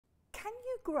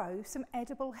grow some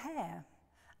edible hair?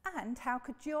 And how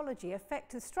could geology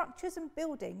affect the structures and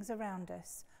buildings around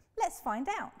us? Let's find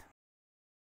out.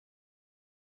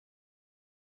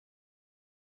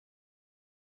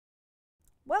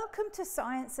 Welcome to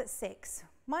Science at 6.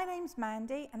 My name's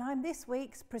Mandy and I'm this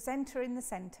week's presenter in the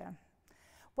centre.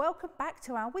 Welcome back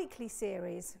to our weekly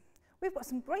series. We've got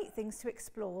some great things to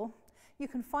explore. You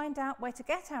can find out where to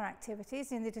get our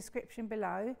activities in the description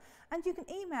below, and you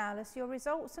can email us your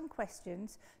results and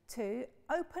questions to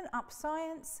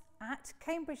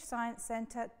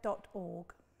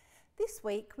openupscience@cambridgesciencecentre.org. This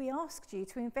week we asked you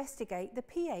to investigate the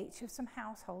pH of some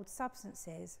household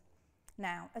substances.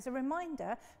 Now, as a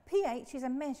reminder, pH is a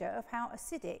measure of how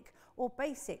acidic or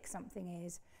basic something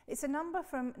is. It's a number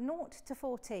from 0 to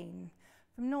 14.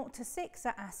 From 0 to 6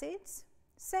 are acids,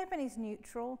 7 is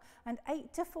neutral, and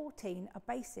 8 to 14 are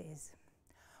bases.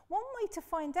 One way to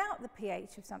find out the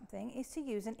pH of something is to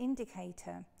use an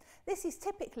indicator. This is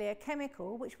typically a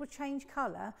chemical which will change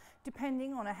colour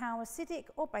depending on how acidic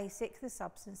or basic the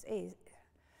substance is.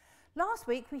 Last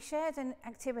week we shared an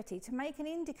activity to make an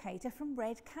indicator from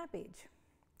red cabbage.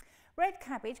 Red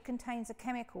cabbage contains a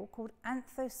chemical called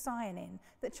anthocyanin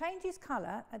that changes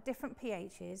colour at different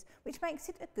pHs, which makes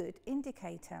it a good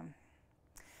indicator.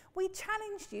 We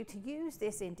challenged you to use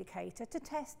this indicator to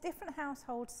test different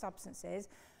household substances,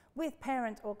 with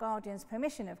parent or guardian's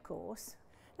permission of course.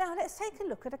 Now let's take a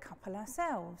look at a couple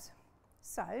ourselves.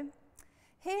 So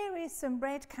here is some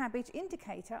red cabbage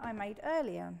indicator I made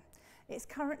earlier. It's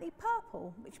currently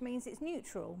purple, which means it's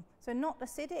neutral, so not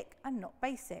acidic and not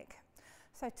basic.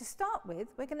 So to start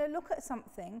with, we're going to look at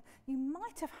something you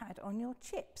might have had on your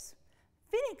chips,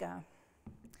 vinegar.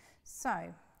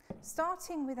 So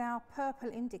starting with our purple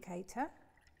indicator,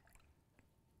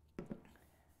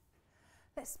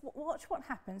 let's watch what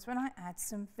happens when I add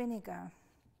some vinegar.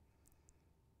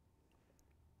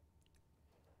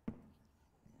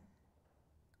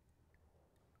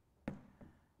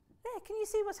 There, can you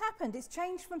see what's happened? It's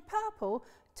changed from purple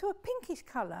to a pinkish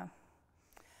colour.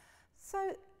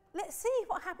 So let's see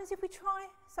what happens if we try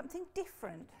something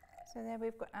different. So there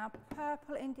we've got our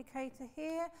purple indicator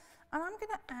here, and I'm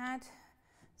going to add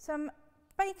some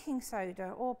baking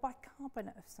soda or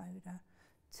bicarbonate of soda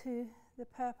to the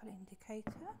purple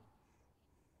indicator.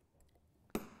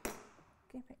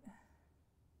 Give it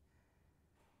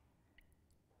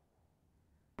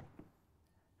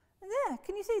there,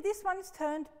 can you see this one's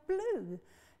turned blue?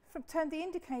 Turned the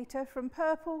indicator from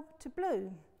purple to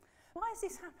blue. Why has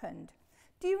this happened?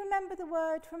 Do you remember the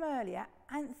word from earlier,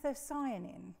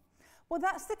 anthocyanin? Well,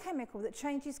 that's the chemical that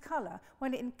changes colour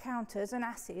when it encounters an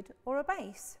acid or a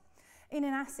base. In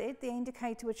an acid, the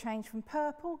indicator would change from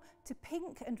purple to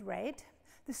pink and red.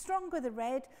 The stronger the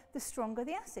red, the stronger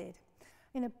the acid.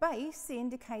 In a base, the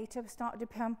indicator would start to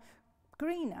become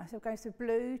greener, so it goes from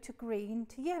blue to green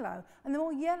to yellow. And the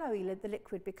more yellowy the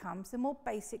liquid becomes, the more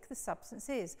basic the substance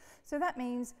is. So that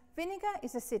means vinegar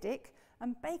is acidic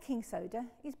and baking soda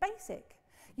is basic.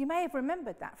 You may have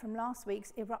remembered that from last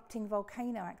week's erupting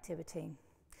volcano activity.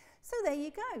 So there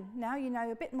you go. Now you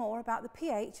know a bit more about the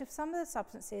pH of some of the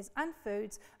substances and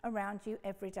foods around you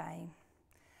every day.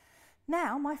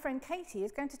 Now my friend Katy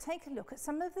is going to take a look at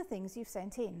some of the things you've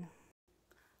sent in.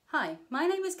 Hi, my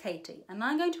name is Katy and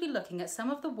I'm going to be looking at some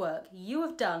of the work you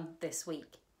have done this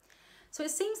week. So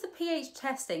it seems the pH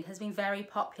testing has been very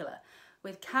popular,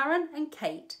 with Karen and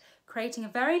Kate creating a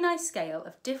very nice scale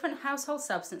of different household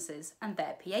substances and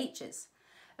their pHs.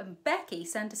 And Becky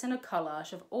sent us in a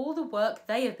collage of all the work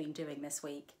they have been doing this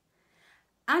week.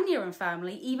 Anya and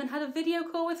family even had a video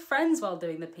call with friends while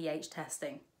doing the pH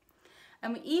testing.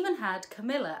 And we even had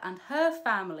Camilla and her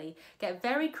family get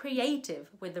very creative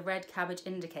with the red cabbage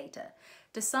indicator,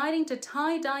 deciding to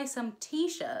tie-dye some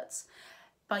t-shirts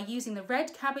by using the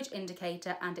red cabbage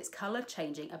indicator and its colour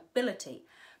changing ability,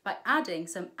 by adding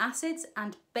some acids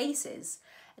and bases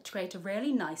to create a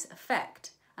really nice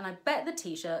effect. And I bet the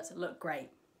t-shirts look great.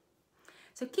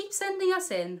 So keep sending us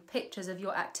in pictures of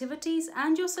your activities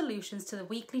and your solutions to the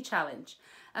weekly challenge,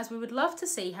 as we would love to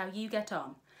see how you get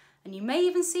on. And you may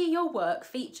even see your work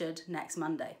featured next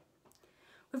Monday.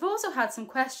 We've also had some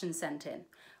questions sent in,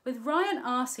 with Ryan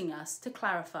asking us to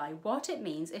clarify what it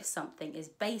means if something is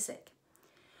basic.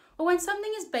 Well, when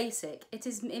something is basic,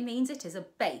 it means it is a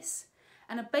base,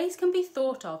 and a base can be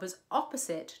thought of as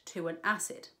opposite to an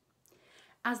acid,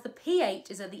 as the pH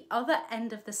is at the other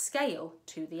end of the scale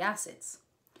to the acids.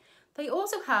 They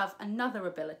also have another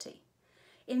ability,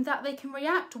 in that they can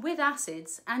react with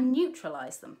acids and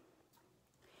neutralise them.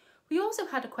 We also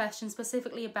had a question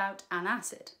specifically about an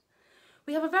acid.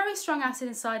 We have a very strong acid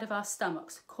inside of our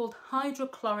stomachs called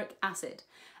hydrochloric acid,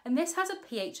 and this has a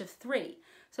pH of 3,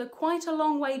 so quite a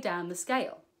long way down the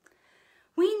scale.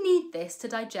 We need this to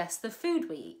digest the food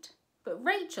we eat, but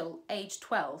Rachel, aged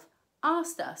 12,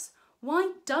 asked us,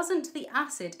 why doesn't the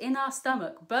acid in our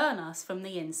stomach burn us from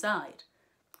the inside?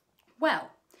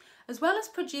 Well as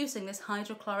producing this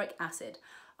hydrochloric acid,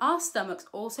 our stomachs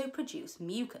also produce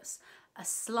mucus, a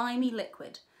slimy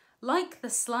liquid, like the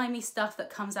slimy stuff that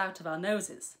comes out of our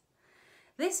noses.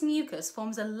 This mucus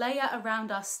forms a layer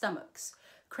around our stomachs,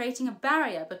 creating a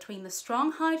barrier between the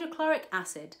strong hydrochloric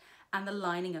acid and the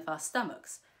lining of our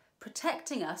stomachs,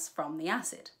 protecting us from the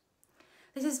acid.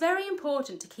 This is very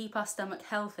important to keep our stomach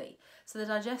healthy so the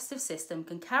digestive system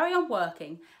can carry on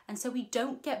working and so we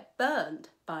don't get burned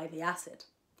by the acid.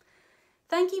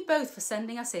 Thank you both for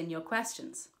sending us in your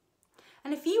questions.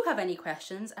 And if you have any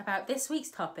questions about this week's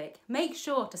topic, make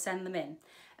sure to send them in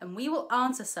and we will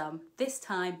answer some this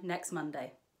time next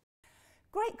Monday.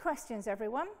 Great questions,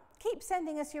 everyone. Keep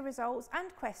sending us your results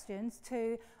and questions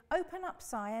to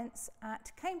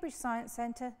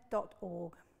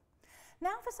openupscience@cambridgesciencecentre.org.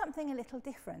 Now for something a little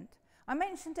different. I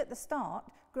mentioned at the start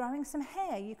growing some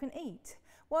hair you can eat.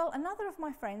 Well, another of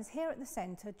my friends here at the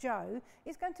centre, Jo,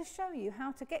 is going to show you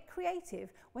how to get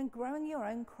creative when growing your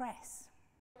own cress.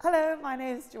 Hello, my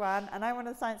name is Joanne and I'm one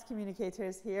of the science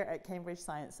communicators here at Cambridge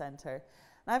Science Centre.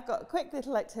 And I've got a quick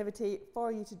little activity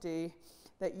for you to do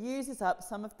that uses up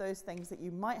some of those things that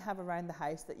you might have around the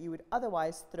house that you would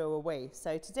otherwise throw away.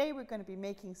 So today we're going to be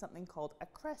making something called a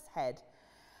cress head.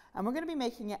 And we're going to be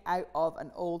making it out of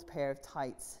an old pair of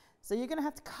tights. So you're going to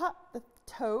have to cut the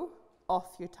toe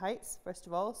off your tights first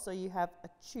of all, so you have a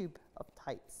tube of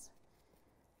tights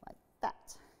like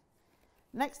that.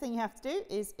 Next thing you have to do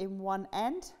is in one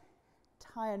end,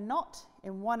 tie a knot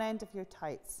in one end of your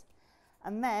tights.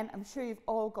 And then I'm sure you've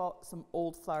all got some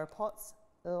old flower pots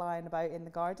lying about in the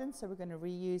garden, so we're going to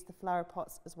reuse the flower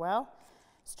pots as well.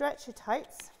 Stretch your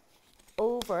tights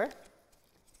over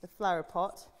the flower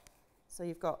pot so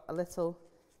you've got a little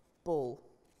bowl.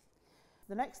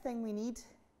 The next thing we need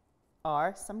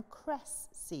are some cress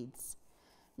seeds.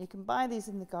 You can buy these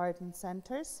in the garden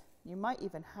centres. You might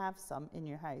even have some in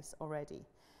your house already.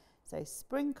 So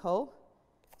sprinkle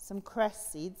some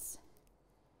cress seeds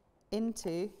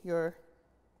into your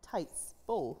tights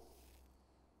bowl.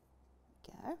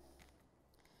 Go.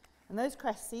 And those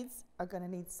cress seeds are going to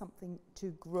need something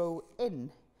to grow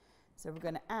in. So we're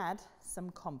going to add some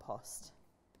compost.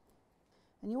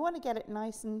 And you want to get it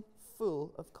nice and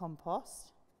full of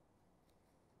compost.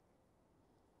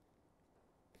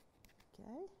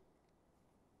 Okay.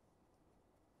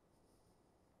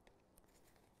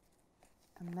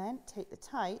 And then take the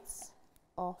tights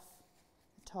off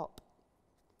the top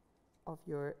of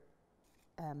your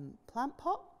plant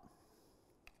pot.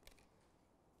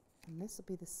 And this will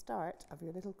be the start of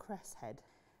your little cress head.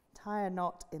 Tie a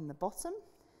knot in the bottom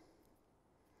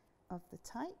of the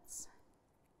tights.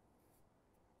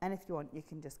 And if you want, you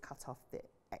can just cut off the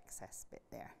excess bit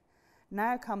there.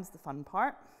 Now comes the fun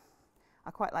part. I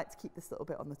quite like to keep this little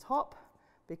bit on the top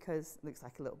because it looks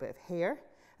like a little bit of hair.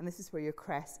 And this is where your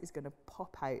cress is going to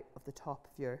pop out of the top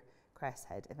of your cress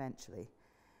head eventually.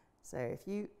 So if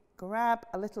you grab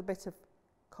a little bit of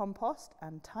compost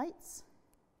and tights,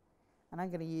 and I'm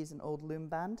going to use an old loom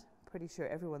band. Pretty sure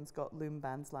everyone's got loom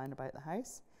bands lying about the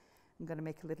house. I'm going to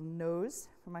make a little nose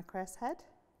for my cress head,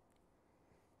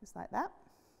 just like that.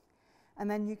 And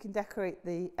then you can decorate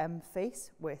the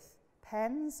face with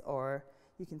pens, or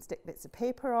you can stick bits of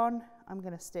paper on. I'm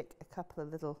going to stick a couple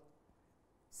of little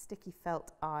sticky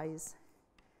felt eyes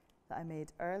that I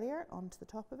made earlier onto the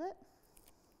top of it.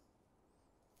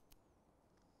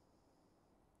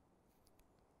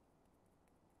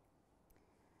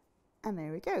 And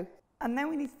there we go. And then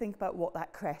we need to think about what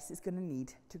that cress is going to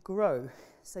need to grow.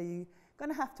 So you're going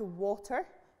to have to water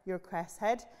your cress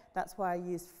head. That's why I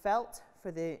used felt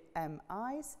for the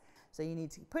eyes. So you need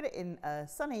to put it in a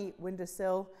sunny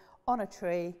windowsill on a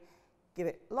tray, give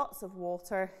it lots of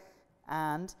water,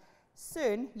 and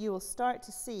soon you will start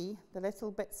to see the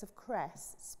little bits of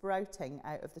cress sprouting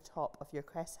out of the top of your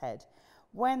cress head.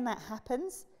 When that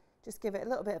happens, just give it a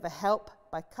little bit of a help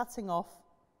by cutting off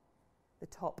the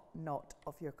top knot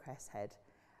of your cress head.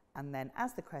 And then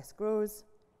as the cress grows,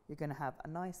 you're going to have a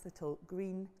nice little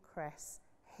green cress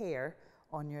hair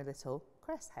on your little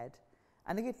cress head.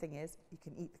 And the good thing is you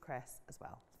can eat the cress as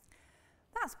well.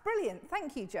 That's brilliant.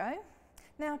 Thank you, Jo.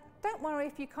 Now, don't worry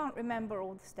if you can't remember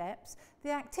all the steps. The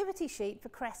activity sheet for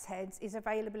cress heads is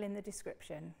available in the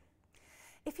description.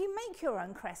 If you make your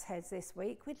own cress heads this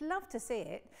week, we'd love to see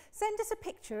it. Send us a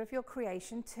picture of your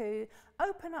creation to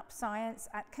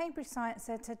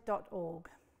openupscience@cambridgesciencecentre.org.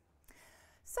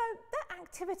 So that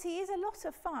activity is a lot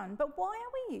of fun, but why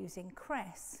are we using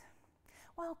cress?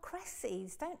 Well, cress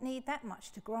seeds don't need that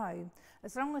much to grow.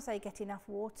 As long as they get enough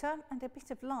water and a bit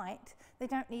of light, they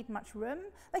don't need much room.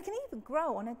 They can even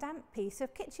grow on a damp piece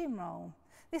of kitchen roll.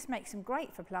 This makes them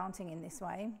great for planting in this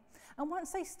way. And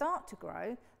once they start to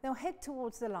grow, they'll head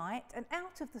towards the light and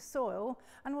out of the soil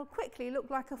and will quickly look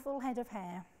like a full head of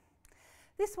hair.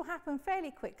 This will happen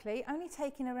fairly quickly, only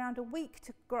taking around a week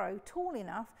to grow tall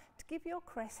enough to give your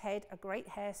cress head a great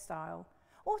hairstyle,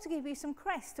 or to give you some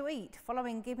cress to eat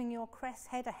following giving your cress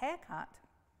head a haircut.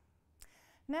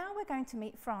 Now we're going to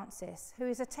meet Francis, who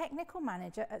is a technical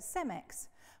manager at Cemex.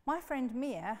 My friend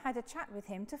Mia had a chat with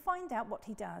him to find out what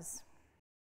he does.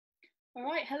 All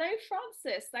right, hello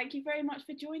Francis, thank you very much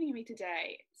for joining me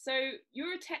today. So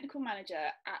you're a technical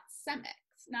manager at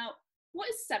Cemex. Now, what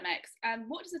is Cemex and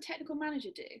what does a technical manager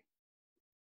do?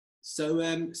 So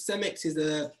Cemex is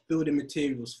a building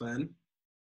materials firm.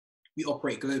 We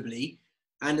operate globally,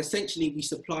 and essentially we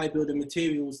supply building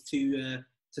materials to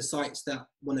sites that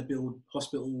want to build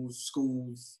hospitals,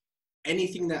 schools,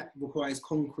 anything that requires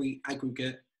concrete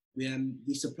aggregate,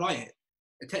 we supply it.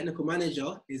 A technical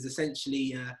manager is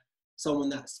essentially someone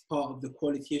that's part of the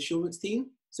quality assurance team.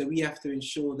 So we have to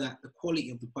ensure that the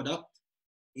quality of the product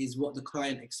is what the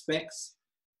client expects,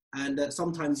 and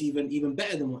sometimes even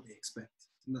better than what they expect.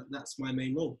 And that's my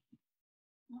main role.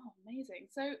 Oh, amazing.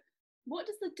 So what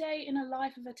does the day in a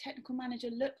life of a technical manager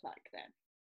look like then?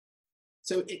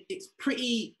 So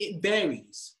it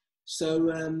varies.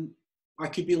 So I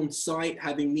could be on site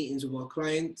having meetings with our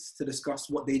clients to discuss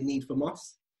what they need from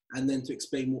us and then to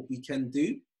explain what we can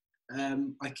do.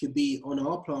 I could be on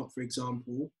our plant, for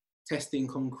example, testing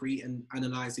concrete and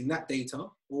analysing that data,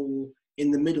 or in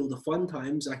the middle, the fun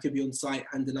times, I could be on site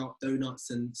handing out donuts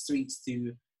and sweets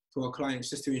to our clients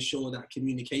just to ensure that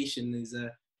communication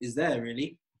is there,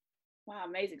 really. Wow,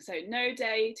 amazing. So no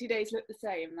day, 2 days look the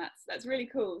same. That's really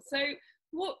cool. So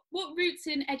what routes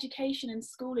in education and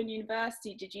school and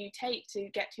university did you take to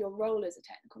get to your role as a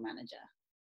technical manager?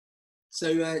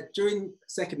 So during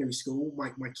secondary school,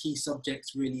 my key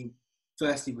subjects really,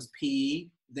 firstly was PE,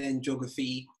 then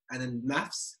geography, and then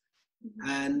maths. Mm-hmm.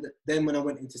 And then when I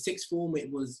went into sixth form,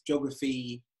 it was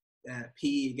geography,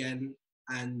 PE again,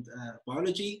 and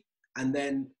biology. And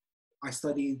then I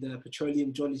studied the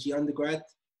petroleum geology undergrad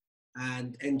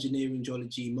and engineering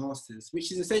geology masters,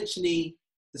 which is essentially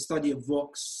the study of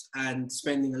rocks and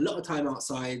spending a lot of time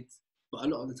outside, but a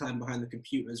lot of the time behind the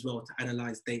computer as well to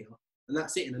analyze data. And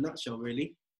that's it in a nutshell,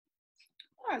 really.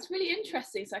 Oh, it's really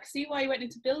interesting. So I can see why you went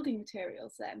into building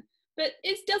materials then. But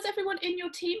does everyone in your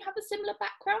team have a similar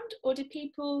background, or do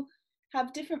people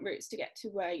have different routes to get to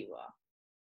where you are?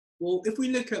 Well, if we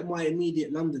look at my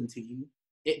immediate London team,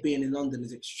 it being in London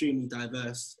is extremely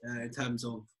diverse in terms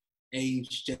of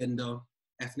age, gender,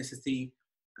 ethnicity.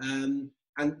 And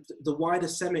the wider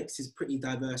Cemex is pretty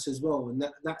diverse as well. And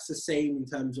that's the same in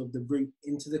terms of the route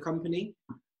into the company.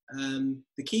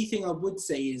 The key thing I would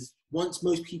say is once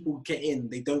most people get in,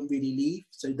 they don't really leave.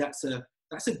 So that's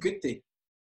a good thing.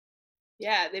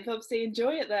 Yeah, they've obviously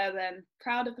enjoyed it there then.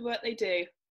 Proud of the work they do.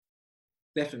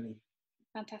 Definitely.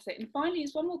 Fantastic. And finally,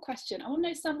 there's one more question. I want to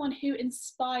know someone who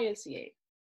inspires you.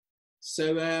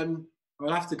 So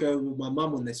I'll have to go with my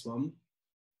mum on this one.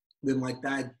 With my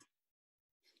dad,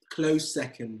 close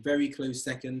second, very close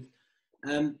second.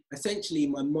 Essentially,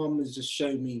 my mum has just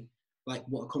shown me like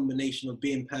what a combination of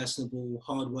being personable,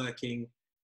 hardworking,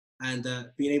 and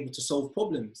being able to solve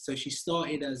problems. So she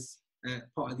started as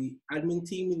part of the admin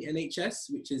team in the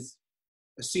NHS, which is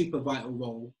a super vital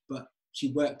role, but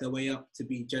she worked her way up to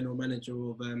be general manager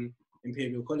of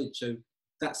Imperial College. So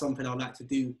that's something I'd like to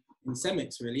do in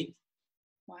Cemex, really.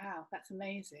 Wow, that's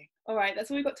amazing. All right,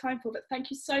 that's all we've got time for, but thank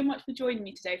you so much for joining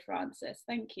me today, Francis.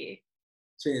 Thank you.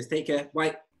 Cheers, take care,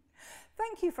 bye.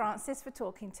 Thank you, Francis, for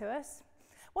talking to us.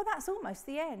 Well, that's almost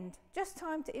the end. Just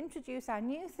time to introduce our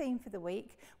new theme for the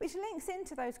week, which links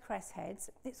into those cress heads.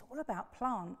 It's all about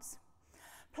plants.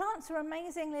 Plants are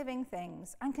amazing living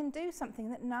things and can do something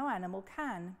that no animal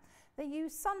can. They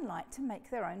use sunlight to make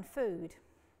their own food.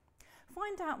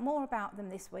 Find out more about them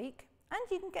this week, and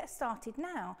you can get started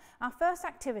now. Our first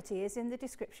activity is in the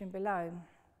description below.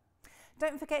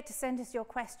 Don't forget to send us your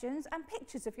questions and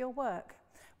pictures of your work.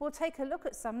 We'll take a look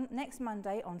at some next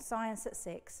Monday on Science at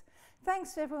 6.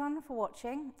 Thanks to everyone for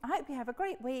watching. I hope you have a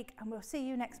great week, and we'll see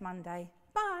you next Monday.